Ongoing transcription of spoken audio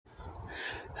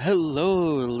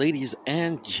Hello, ladies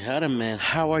and gentlemen.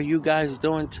 How are you guys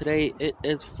doing today? It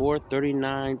is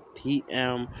 4:39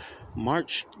 p.m.,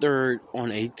 March 3rd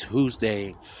on a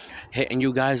Tuesday. Hitting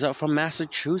you guys up from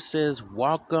Massachusetts.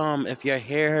 Welcome. If you're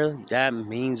here, that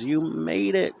means you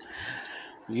made it.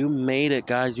 You made it,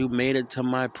 guys. You made it to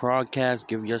my podcast.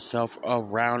 Give yourself a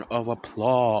round of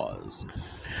applause.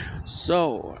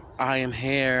 So, I am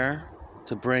here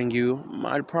to bring you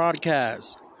my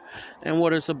podcast. And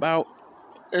what it's about,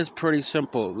 it's pretty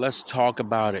simple. Let's talk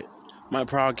about it. My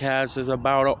podcast is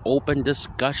about an open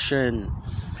discussion.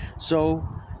 So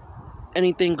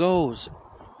anything goes.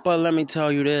 But let me tell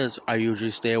you this, I usually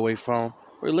stay away from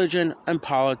religion and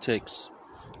politics.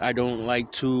 I don't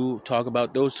like to talk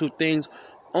about those two things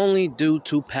only due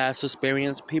to past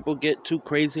experience. People get too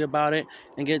crazy about it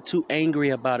and get too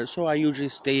angry about it. So I usually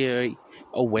stay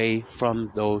away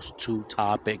from those two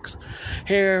topics.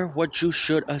 Here, what you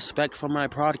should expect from my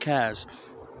podcast.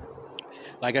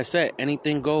 Like I said,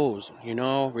 anything goes,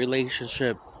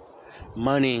 relationship,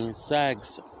 money,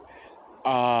 sex,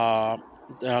 the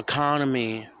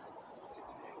economy.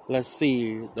 Let's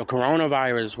see, the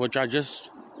coronavirus, which I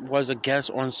just was a guest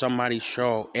on somebody's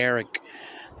show, Eric.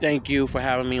 Thank you for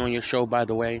having me on your show, by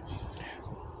the way.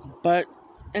 But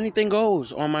anything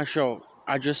goes on my show.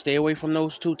 I just stay away from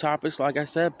those two topics, like I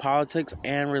said, politics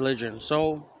and religion.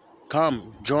 So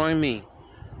come, join me.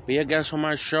 Be a guest on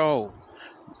my show.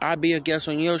 I'll be a guest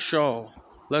on your show.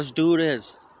 Let's do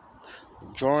this.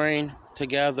 Join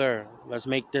together. Let's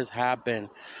make this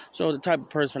happen. So the type of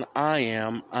person I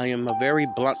am a very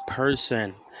blunt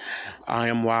person. I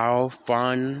am wild,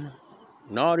 fun,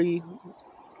 naughty,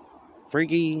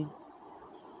 freaky,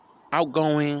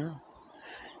 outgoing,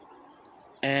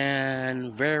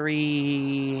 and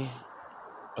very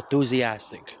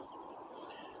enthusiastic.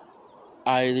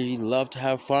 I love to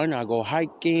have fun. I go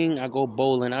hiking, I go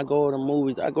bowling, I go to the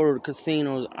movies, I go to the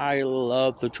casinos. I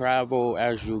love to travel,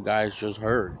 as you guys just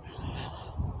heard.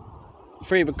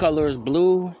 Favorite color is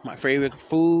blue. My favorite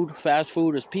food, fast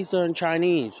food, is pizza and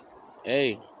Chinese.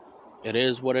 Hey, it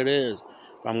is what it is.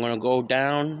 If I'm going to go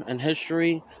down in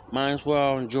history, might as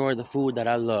well enjoy the food that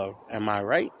I love. Am I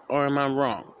right or am I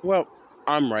wrong? Well,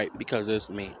 I'm right because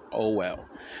it's me. Oh, well.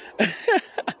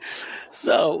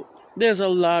 So, there's a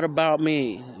lot about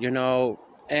me,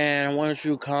 and once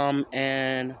you come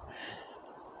and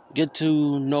get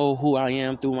to know who I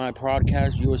am through my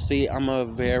podcast, you will see I'm a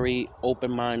very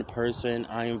open-minded person.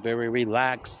 I am very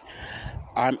relaxed.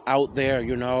 I'm out there,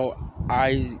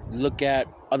 I look at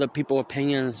other people's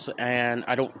opinions and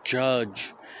I don't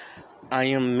judge. I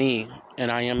am me, and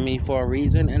I am me for a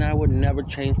reason, and I would never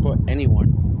change for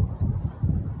anyone.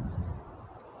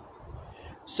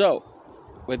 So,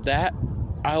 with that,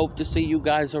 I hope to see you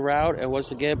guys around. And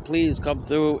once again, please come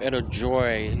through and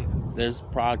enjoy this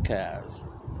podcast.